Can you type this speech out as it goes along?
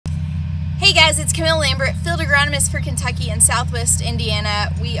Hey guys, it's Camille Lambert, field agronomist for Kentucky and Southwest Indiana.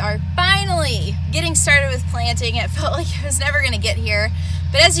 We are finally getting started with planting. It felt like it was never going to get here.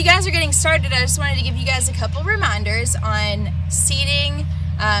 But as you guys are getting started, I just wanted to give you guys a couple reminders on seeding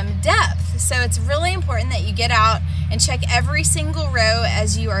depth. So it's really important that you get out and check every single row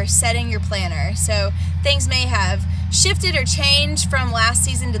as you are setting your planter. So things may have shifted or changed from last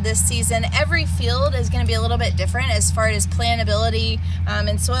season to this season. Every field is going to be a little bit different as far as plantability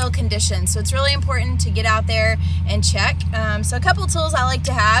and soil conditions. So it's really important to get out there and check. So a couple tools I like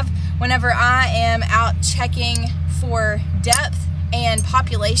to have whenever I am out checking for depth and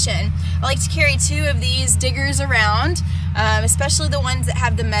population. I like to carry two of these diggers around, especially the ones that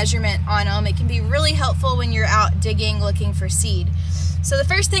have the measurement on them. It can be really helpful when you're out digging looking for seed. So the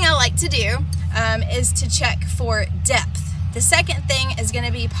first thing I like to do is to check for depth. The second thing is going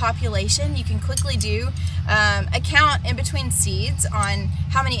to be population. You can quickly do a count in between seeds on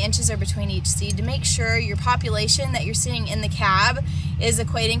how many inches are between each seed to make sure your population that you're seeing in the cab is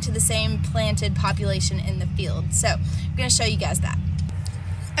equating to the same planted population in the field. So I'm going to show you guys that.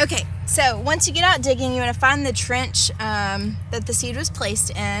 Okay, so once you get out digging, you want to find the trench that the seed was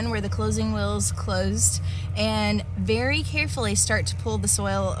placed in, where the closing wheels closed, and very carefully start to pull the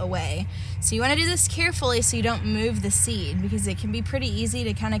soil away. So you want to do this carefully so you don't move the seed, because it can be pretty easy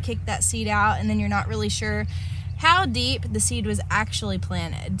to kind of kick that seed out and then you're not really sure how deep the seed was actually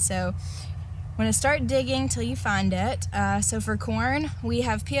planted. So I'm going to start digging till you find it. So for corn, we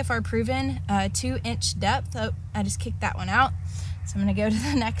have PFR proven 2-inch depth. Oh, I just kicked that one out. So I'm going to go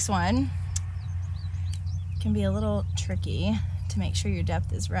to the next one. It can be a little tricky to make sure your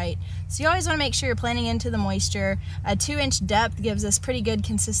depth is right. So you always want to make sure you're planting into the moisture. A 2-inch depth gives us pretty good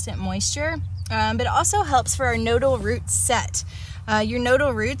consistent moisture, but it also helps for our nodal root set. Your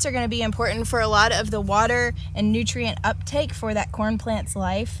nodal roots are going to be important for a lot of the water and nutrient uptake for that corn plant's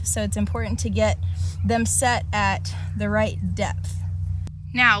life. So it's important to get them set at the right depth.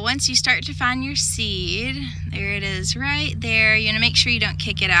 Now, once you start to find your seed, there it is right there. You want to make sure you don't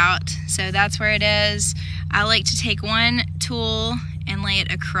kick it out. So that's where it is. I like to take one tool and lay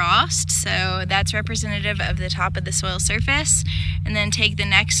it across. So that's representative of the top of the soil surface. And then take the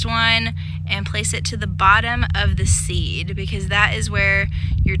next one and place it to the bottom of the seed, because that is where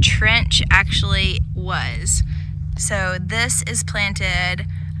your trench actually was. So this is planted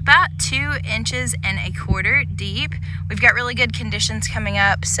about 2.25 inches deep. We've got really good conditions coming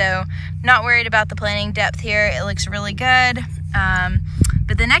up, so not worried about the planting depth here. It looks really good.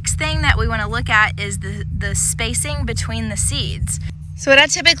 But the next thing that we want to look at is the spacing between the seeds. So what I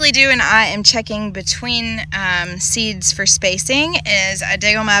typically do when I am checking between seeds for spacing is I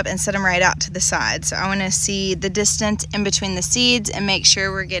dig them up and set them right out to the side. So I want to see the distance in between the seeds and make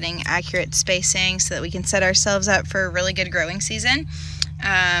sure we're getting accurate spacing so that we can set ourselves up for a really good growing season.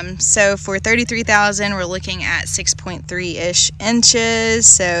 So for 33,000, we're looking at 6.3-ish inches.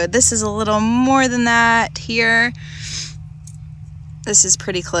 So this is a little more than that here. This is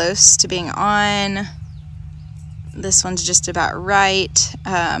pretty close to being on. This one's just about right.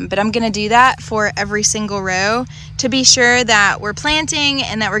 But I'm going to do that for every single row to be sure that we're planting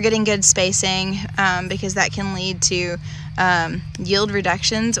and that we're getting good spacing, because that can lead to yield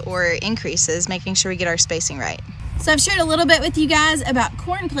reductions or increases, making sure we get our spacing right. So I've shared a little bit with you guys about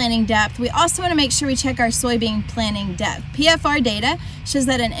corn planting depth. We also want to make sure we check our soybean planting depth. PFR data shows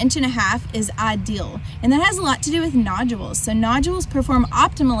that 1.5 inches is ideal, and that has a lot to do with nodules. So nodules perform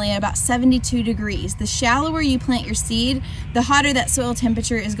optimally at about 72 degrees. The shallower you plant your seed, the hotter that soil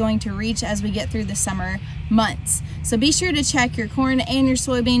temperature is going to reach as we get through the summer months. So be sure to check your corn and your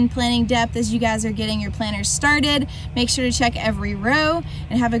soybean planting depth as you guys are getting your planters started. Make sure to check every row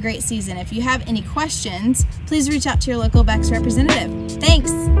and have a great season. If you have any questions, please reach out to your local Beck's representative.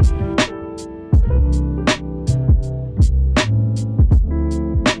 Thanks.